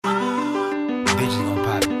bitches gon'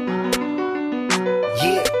 pop it.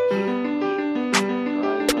 Yeah.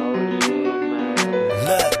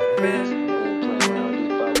 Look.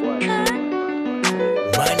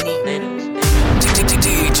 Money.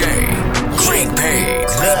 DJ Green Pay.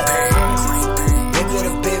 Look. Big with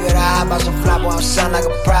a pivot, I hop out some flop while I'm sound like a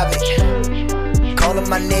private. Kola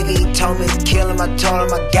my nigga, he told me to kill him, I told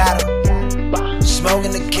him I got him.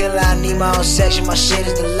 Smoking the killer, I need my own section, my shit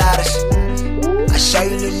is the loudest. I show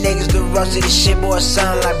you little niggas the rust of this shit, boy, it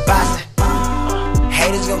sound like Boston.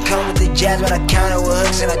 Haters gon' come with the jazz, but I counter with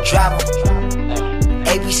hooks and I drop them.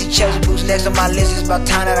 ABC Chelsea boots next on my list, it's about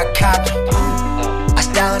time that I cop them. I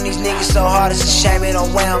style on these niggas so hard, it's a shame it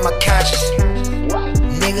don't weigh on my conscience.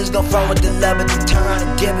 Niggas gon' front with the love, but they turn around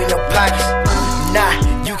and dip in your pockets. Nah,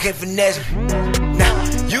 you can't finesse me. Nah,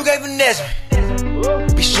 you can't finesse me.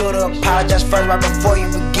 Be sure to apologize first right before you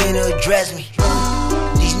begin to address me.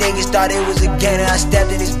 These niggas thought it was a game and I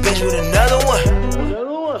stepped in this bitch with another one.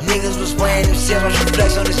 Niggas was weighing themselves, watch you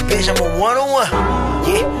flex on this bitch, I'm a one-on-one.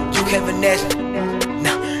 Yeah, you can't finesse me.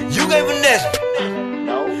 Nah, you can't finesse me.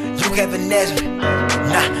 You can't finesse me.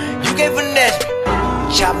 Nah, you can't finesse me.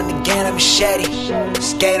 Chopping the game, I'm machete.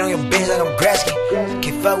 Skate on your bitch like I'm Gretzky.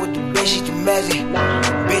 Can't fuck with the bitch, she's too messy.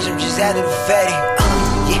 Bitch, I'm just after the fatty.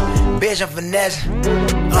 Yeah, bitch, I'm finessing.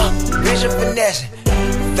 Bitch, I'm finessing.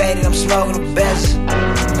 Faded, I'm smoking the best.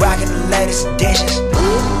 Rocking the latest editions.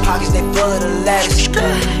 Pockets, they full of the latest.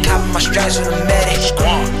 Copping my stripes with a medic.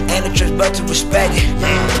 Ain't no trust but to respect it.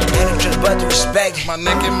 Ain't no trust but to respect it. My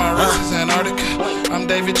neck and my wrist is Antarctica. I'm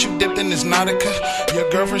David, you dipped in this Nautica. Your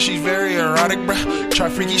girlfriend, she's very erotic, bruh. Try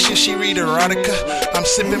freaky shit, she read erotica. I'm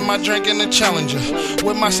sipping my drink in a Challenger.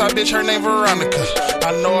 With my side bitch, her name Veronica.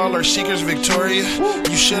 I know all her secrets, Victoria.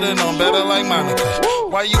 You should've known better like Monica.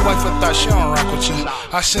 Why you wife a thought she don't rock with you?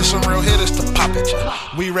 I sent some real hitters to pop at ya.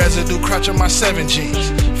 We residue crotch on my 7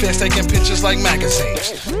 jeans. Fans taking pictures like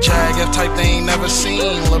magazines. Jag F type they ain't never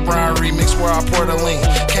seen. LeBron remix where I pour the lean.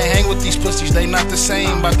 Can't hang with these pussies, they not the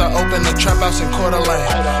same. About to open the trap house in Coeur d'Alene.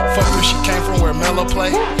 Fuck where she came from, where Mello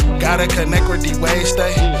play. Gotta connect where D-Wade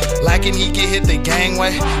stay. Lacking, he get hit the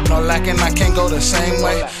gangway. No lacking, I can't go the same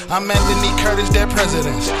way. I'm Anthony Curtis, dead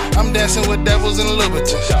presidents. I'm dancing with devils and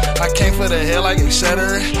Louboutins. I came for the hill like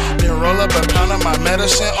etc. Then roll up a pound of my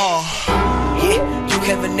medicine. Yeah, you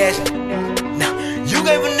can't finesse me. Nah, you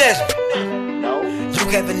can't finesse me. You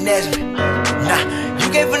can't finesse me. Nah, you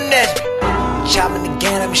can't finesse me. Chopping the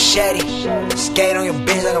game, I'm machete. Skate on your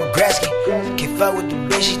bitch like I'm Gretzky. Can't fuck with the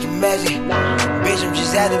bitch, she's too messy. Bitch, I'm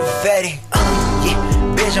just after the fatty. Yeah,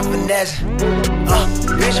 bitch, I'm finessing.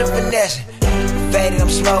 Bitch, I'm finessing. Faded, I'm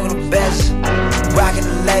smoking the best. Rocking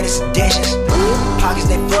the latest editions. Pockets,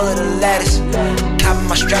 they full of the lattice. Copping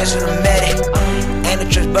my stripes with a medic. Ain't no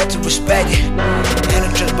trust but to respect it. Ain't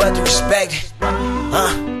no trust but to respect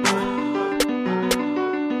it.